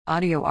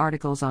Audio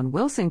articles on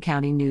Wilson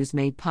County News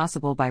made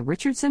possible by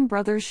Richardson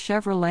Brothers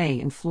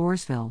Chevrolet in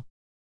Floresville.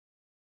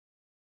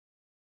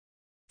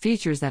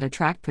 Features that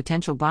attract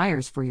potential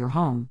buyers for your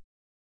home.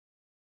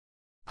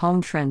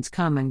 Home trends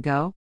come and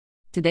go.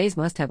 Today's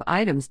must-have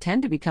items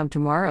tend to become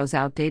tomorrow's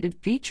outdated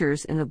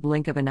features in the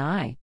blink of an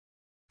eye.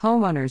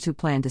 Homeowners who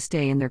plan to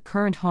stay in their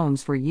current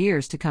homes for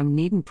years to come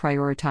needn't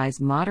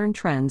prioritize modern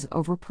trends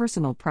over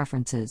personal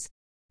preferences.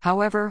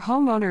 However,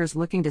 homeowners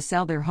looking to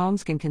sell their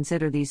homes can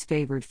consider these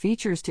favored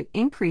features to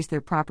increase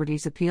their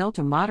property's appeal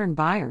to modern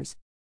buyers.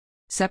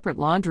 Separate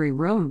laundry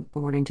room.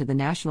 According to the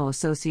National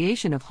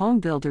Association of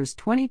Home Builders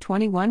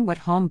 2021 What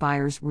Home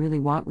Buyers Really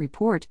Want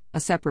report, a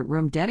separate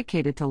room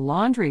dedicated to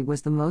laundry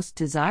was the most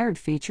desired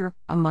feature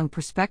among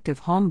prospective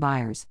home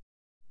buyers.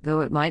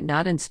 Though it might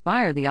not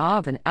inspire the awe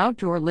of an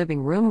outdoor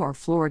living room or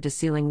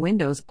floor-to-ceiling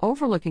windows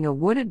overlooking a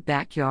wooded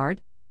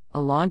backyard,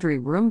 a laundry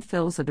room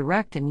fills a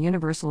direct and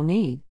universal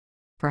need.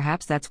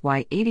 Perhaps that's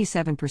why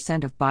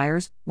 87% of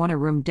buyers want a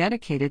room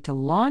dedicated to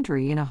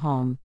laundry in a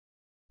home.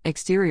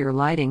 Exterior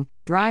lighting.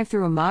 Drive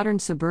through a modern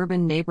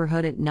suburban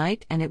neighborhood at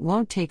night and it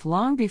won't take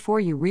long before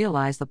you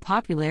realize the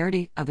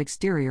popularity of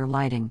exterior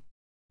lighting.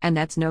 And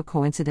that's no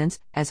coincidence,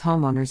 as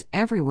homeowners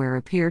everywhere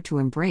appear to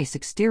embrace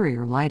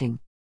exterior lighting.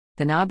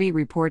 The NABI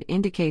report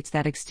indicates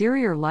that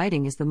exterior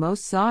lighting is the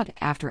most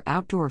sought-after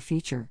outdoor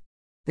feature.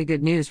 The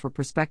good news for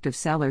prospective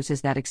sellers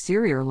is that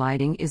exterior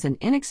lighting is an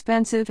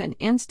inexpensive and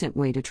instant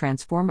way to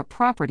transform a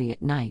property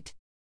at night.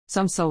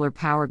 Some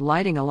solar-powered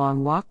lighting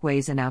along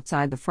walkways and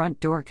outside the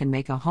front door can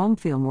make a home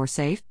feel more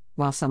safe,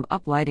 while some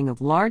uplighting of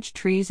large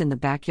trees in the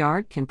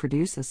backyard can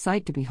produce a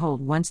sight to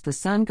behold once the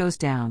sun goes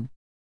down.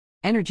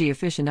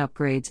 Energy-efficient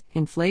upgrades.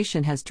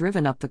 Inflation has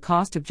driven up the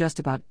cost of just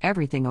about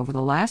everything over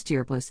the last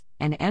year plus,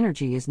 and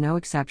energy is no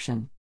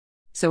exception.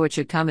 So it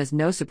should come as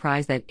no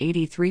surprise that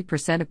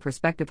 83% of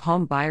prospective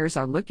home buyers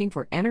are looking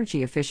for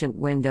energy-efficient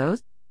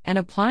windows and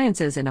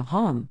appliances in a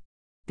home.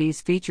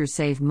 These features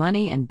save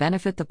money and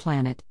benefit the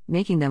planet,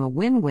 making them a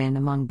win-win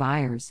among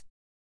buyers.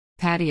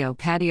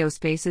 Patio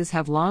spaces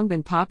have long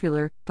been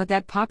popular, but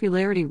that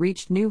popularity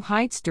reached new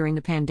heights during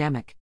the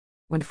pandemic.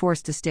 When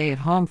forced to stay at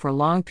home for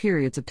long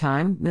periods of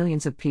time,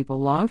 millions of people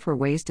longed for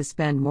ways to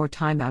spend more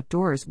time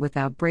outdoors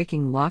without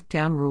breaking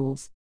lockdown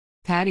rules.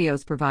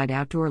 Patios provide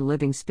outdoor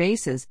living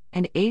spaces,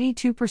 and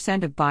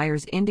 82% of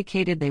buyers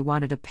indicated they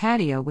wanted a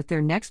patio with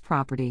their next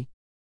property.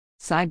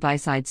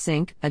 Side-by-side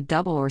sink. A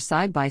double or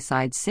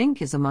side-by-side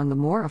sink is among the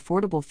more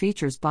affordable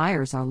features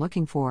buyers are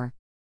looking for.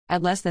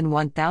 At less than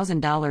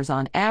 $1,000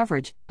 on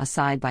average, a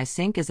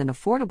side-by-sink is an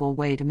affordable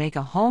way to make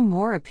a home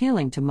more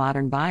appealing to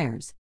modern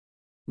buyers.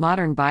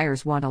 Modern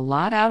buyers want a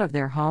lot out of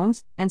their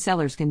homes, and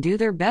sellers can do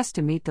their best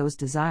to meet those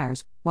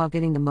desires while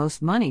getting the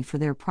most money for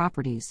their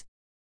properties.